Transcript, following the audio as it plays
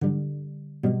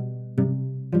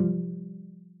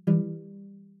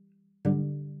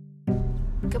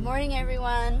Good morning,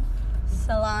 everyone.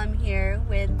 Salam here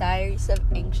with Diaries of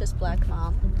Anxious Black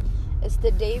Mom. It's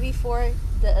the day before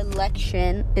the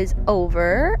election is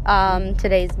over.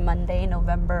 Today's Monday,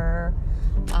 November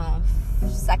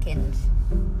 2nd.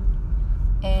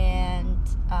 And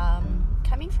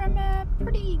coming from a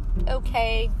pretty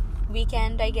okay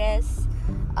weekend, I guess.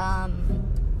 Not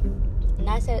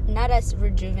as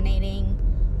rejuvenating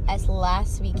as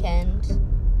last weekend,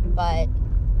 but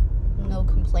no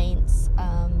complaints.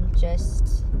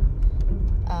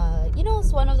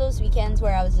 It's one of those weekends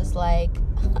where I was just like,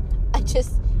 I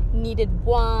just needed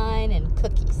wine and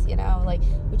cookies,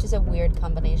 which is a weird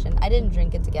combination. I didn't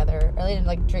drink it together, or I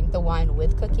didn't drink the wine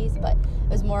with cookies, but it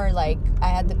was more like I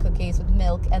had the cookies with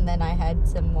milk and then I had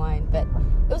some wine. But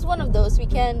it was one of those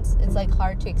weekends. It's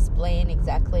hard to explain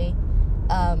exactly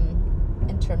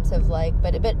in terms of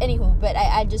but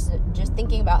I just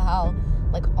thinking about how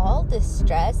all this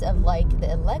stress of the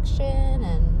election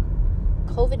and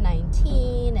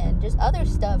COVID-19 and just other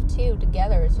stuff too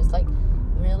together is just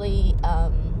really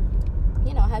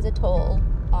has a toll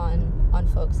on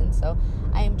folks. And so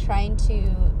I am trying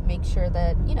to make sure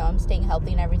that I'm staying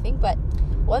healthy and everything, but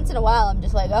once in a while I'm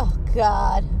just oh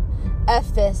God,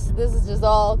 F this is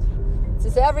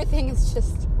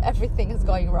just everything is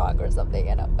going wrong or something,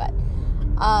 but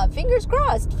fingers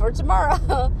crossed for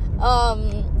tomorrow.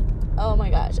 Oh my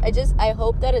gosh, I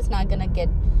hope that it's not gonna get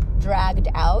dragged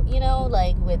out,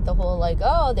 with the whole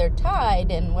oh, they're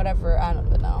tied and whatever, I don't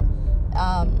even know,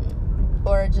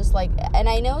 or just and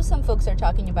I know some folks are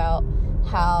talking about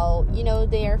how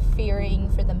they're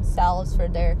fearing for themselves, for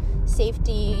their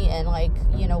safety, and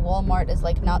Walmart is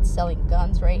not selling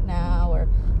guns right now. Or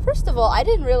first of all, I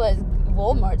didn't realize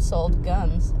Walmart sold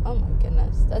guns. Oh my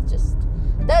goodness,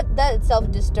 that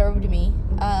itself disturbed me.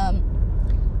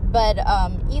 But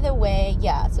either way,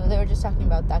 yeah, so they were just talking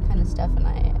about that kind of stuff, and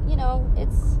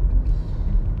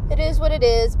it is what it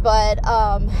is, but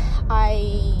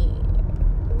I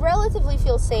relatively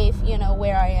feel safe,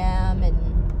 where I am, and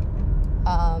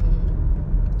I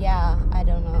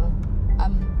don't know.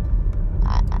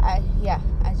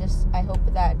 I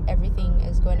hope that everything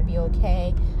is going to be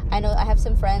okay. I know I have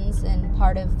some friends in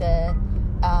part of the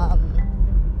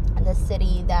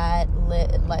city that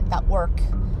work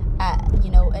at,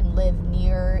 and live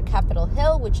near Capitol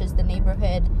Hill, which is the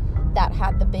neighborhood that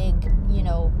had the big,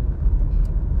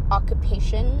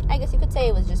 occupation, I guess you could say.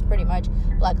 It was just pretty much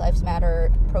Black Lives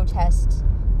Matter protest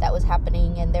that was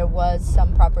happening, and there was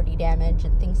some property damage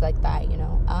and things like that,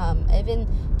 even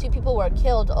 2 people were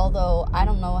killed, although I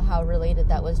don't know how related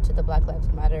that was to the Black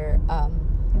Lives Matter,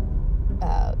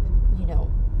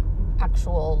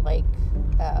 actual,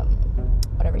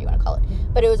 whatever you want to call it.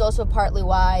 But it was also partly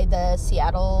why the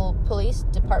Seattle Police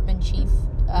Department chief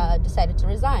decided to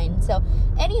resign. So,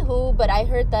 anywho, but I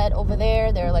heard that over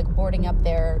there, they're, boarding up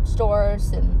their stores,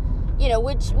 and,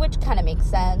 which kind of makes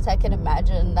sense. I can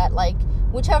imagine that,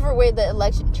 whichever way the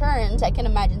election turns, I can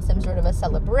imagine some sort of a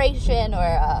celebration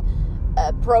or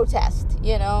a protest,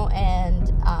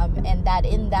 and that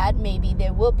in that maybe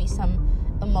there will be some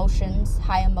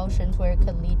high emotions where it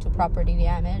could lead to property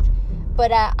damage.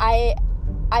 But I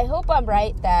hope I'm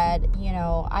right that,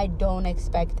 I don't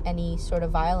expect any sort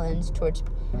of violence towards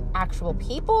actual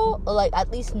people, at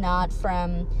least not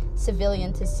from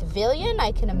civilian to civilian.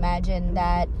 I can imagine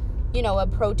that, a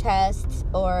protest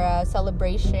or a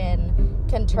celebration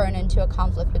can turn into a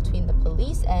conflict between the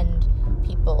police and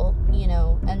people,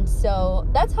 and so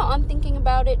that's how I'm thinking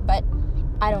about it. But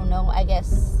I don't know, I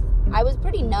guess I was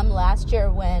pretty numb last year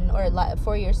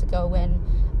 4 years ago when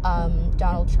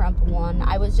Donald Trump won.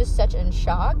 I was just such in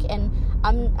shock, and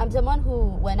I'm someone who,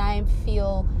 when I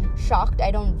feel shocked, I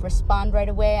don't respond right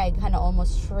away. I kind of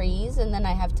almost freeze, and then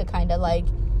I have to kind of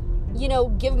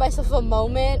give myself a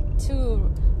moment to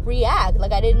react.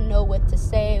 I didn't know what to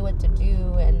say, what to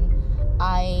do, and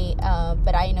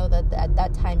but I know that at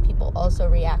that time people also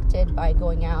reacted by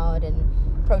going out and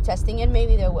protesting, and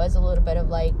maybe there was a little bit of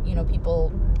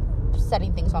people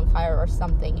setting things on fire or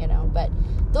something, but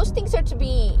those things are to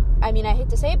be, I hate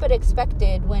to say it, but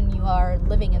expected when you are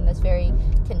living in this very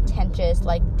contentious,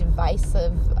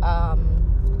 divisive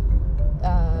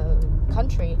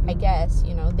country, I guess.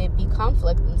 There'd be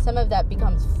conflict, and some of that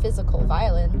becomes physical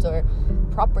violence or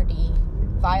property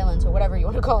violence or whatever you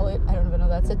want to call it. I don't even know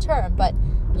that's a term, but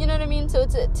you know what I mean? So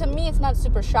to me, it's not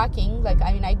super shocking.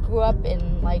 I grew up in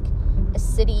a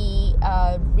city,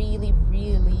 really,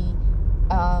 really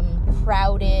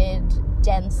crowded,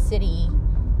 dense city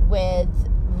with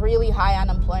really high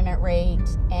unemployment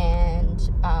rate and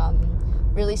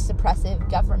really suppressive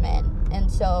government.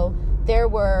 And so there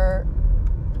were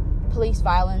police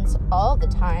violence all the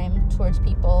time towards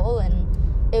people, and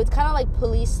it was kind of like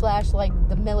police / like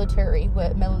the military,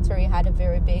 where military had a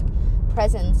very big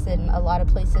presence in a lot of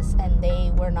places, and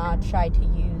they were not shy to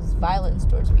use violence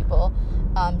towards people,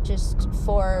 just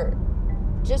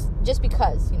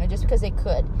because they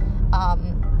could.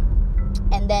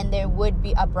 And then there would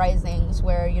be uprisings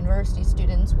where university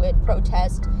students would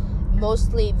protest,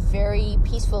 mostly very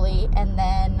peacefully, and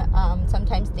then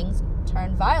sometimes things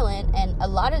turn violent, and a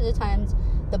lot of the times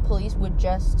the police would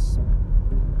just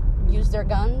use their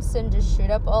guns and just shoot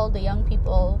up all the young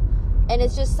people. And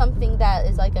it's just something that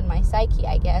is like in my psyche,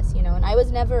 I guess, and I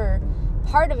was never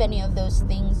part of any of those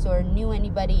things or knew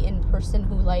anybody in person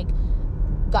who like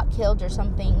got killed or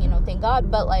something, thank God,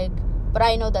 but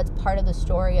I know that's part of the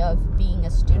story of being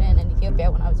a student in Ethiopia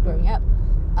when I was growing up.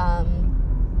 I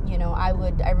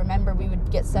remember we would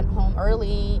get sent home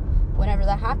early whenever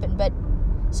that happened. But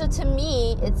so to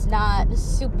me, it's not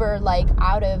super like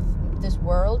out of this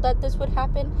world that this would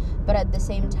happen, but at the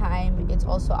same time, it's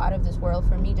also out of this world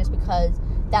for me, just because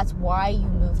that's why you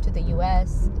move to the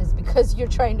US, is because you're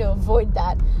trying to avoid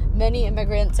that. Many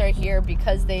immigrants are here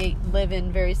because they live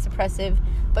in very suppressive,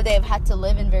 but they have had to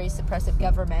live in very suppressive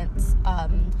governments,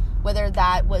 whether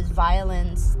that was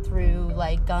violence through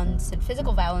like guns and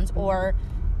physical violence, or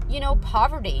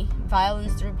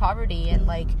violence through poverty and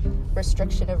like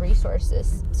restriction of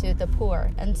resources to the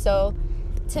poor. And so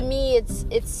to me,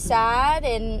 it's sad,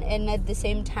 and at the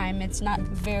same time, it's not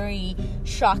very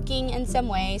shocking in some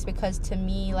ways, because to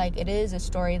me, like, it is a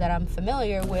story that I'm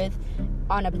familiar with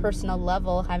on a personal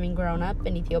level, having grown up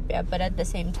in Ethiopia. But at the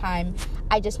same time,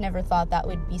 I just never thought that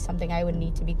would be something I would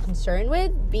need to be concerned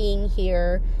with. Being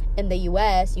here in the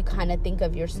US, you kind of think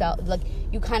of yourself, like,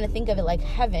 you kind of think of it like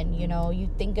heaven, you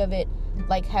think of it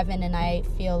like heaven, and I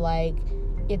feel like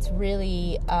it's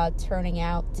really turning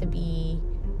out to be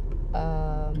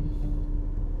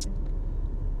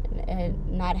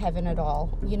not heaven at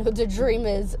all. The dream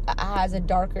has a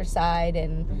darker side,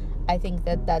 and I think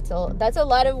that's a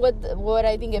lot of what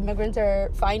I think immigrants are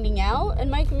finding out in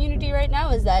my community right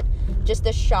now, is that just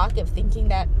the shock of thinking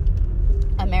that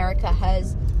America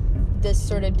has this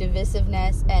sort of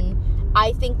divisiveness. And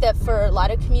I think that for a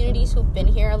lot of communities who've been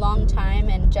here a long time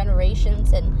and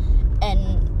generations, and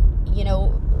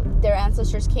their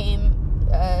ancestors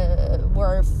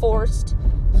were forced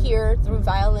here through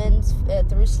violence,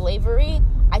 through slavery,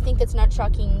 I think it's not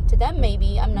shocking to them.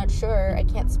 Maybe, I'm not sure, I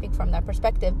can't speak from that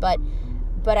perspective, but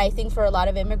I think for a lot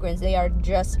of immigrants, they are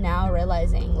just now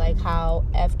realizing like how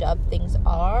effed up things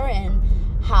are, and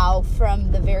how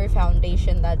from the very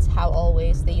foundation, that's how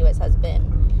always the US has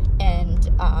been. And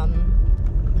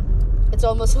it's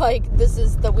almost like this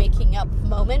is the waking up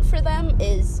moment for them,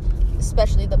 is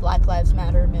especially the Black Lives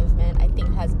Matter movement, I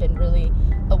think has been really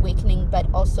awakening, but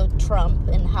also Trump,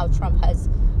 and how Trump has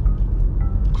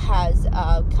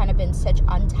kind of been such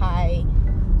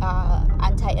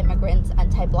anti-immigrants,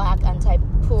 anti-Black,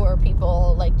 anti-poor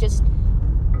people, like just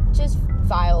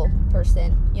vile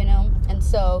person, and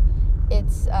so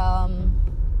it's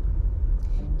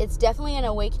definitely an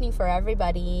awakening for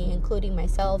everybody, including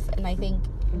myself. And I think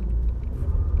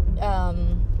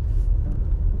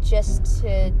just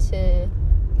to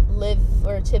live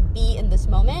or to be in this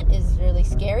moment is really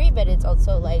scary, but it's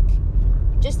also like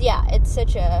it's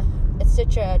such a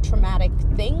traumatic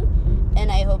thing.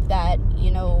 And I hope that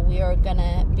we are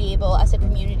gonna be able, as a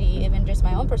community, even just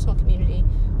my own personal community,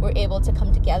 we're able to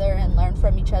come together and learn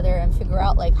from each other and figure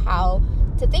out like how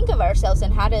to think of ourselves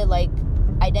and how to like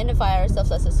identify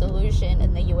ourselves as a solution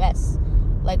in the US.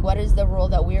 Like, what is the role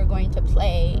that we are going to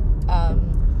play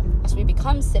as we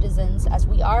become citizens, as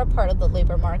we are part of the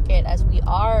labor market, as we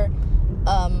are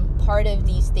part of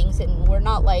these things, and we're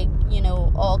not like,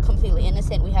 all completely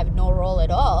innocent, we have no role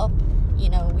at all.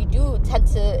 We do tend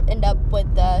to end up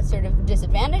with the sort of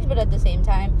disadvantage, but at the same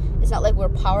time, it's not like we're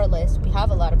powerless. We have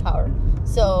a lot of power.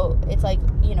 So it's like,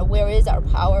 where is our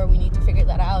power? We need to figure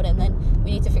that out, and then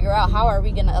we need to figure out how are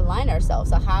we going to align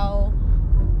ourselves, or how,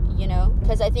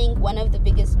 because I think one of the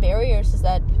biggest barriers is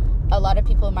that a lot of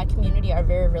people in my community are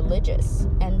very religious,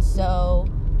 and so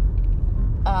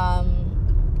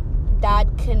that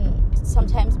can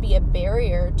sometimes be a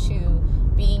barrier to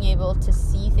being able to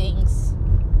see things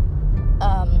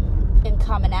in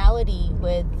commonality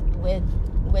with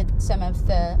some of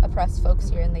the oppressed folks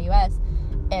here in the US,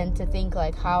 and to think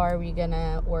like, how are we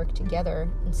gonna work together?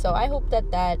 And so I hope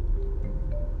that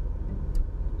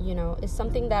is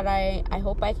something that I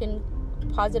hope I can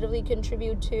positively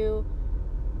contribute to.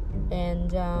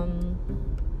 And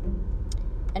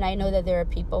I know that there are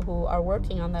people who are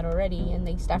working on that already in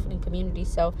the East African community,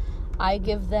 so I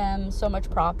give them so much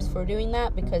props for doing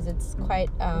that, because it's quite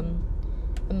a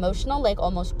emotional, like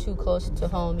almost too close to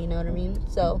home, you know what I mean?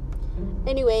 So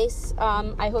anyways,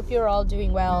 I hope you're all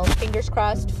doing well. Fingers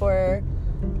crossed for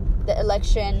the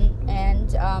election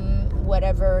and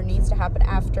whatever needs to happen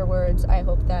afterwards. I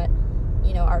hope that,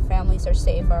 you know, our families are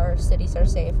safe, our cities are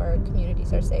safe, our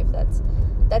communities are safe.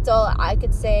 That's all I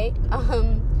could say.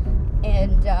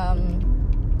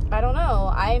 I don't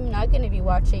know. I'm not going to be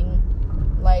watching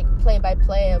like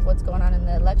play-by-play of what's going on in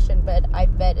the election, but I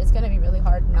bet it's going to be really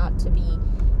hard not to be,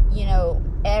 you know,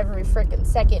 every freaking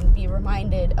second be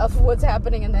reminded of what's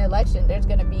happening in the election. There's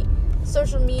going to be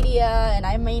social media, and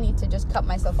I may need to just cut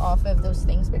myself off of those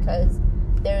things because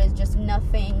there is just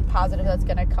nothing positive that's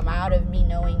going to come out of me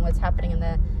knowing what's happening in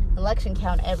the election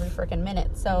count every freaking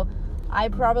minute. So I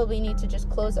probably need to just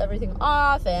close everything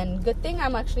off, and good thing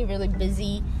I'm actually really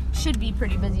busy, should be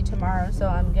pretty busy tomorrow, so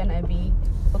I'm going to be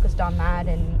focused on that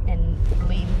and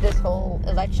leave this whole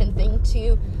election thing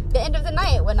to the end of the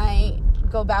night. When I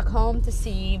go back home to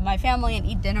see my family and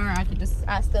eat dinner, I could just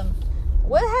ask them,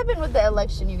 what happened with the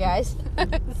election, you guys?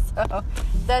 So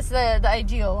that's the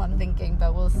ideal I'm thinking,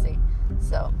 but we'll see.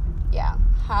 So yeah,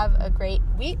 have a great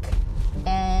week,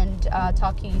 and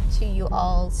talking to you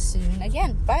all soon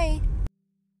again. Bye.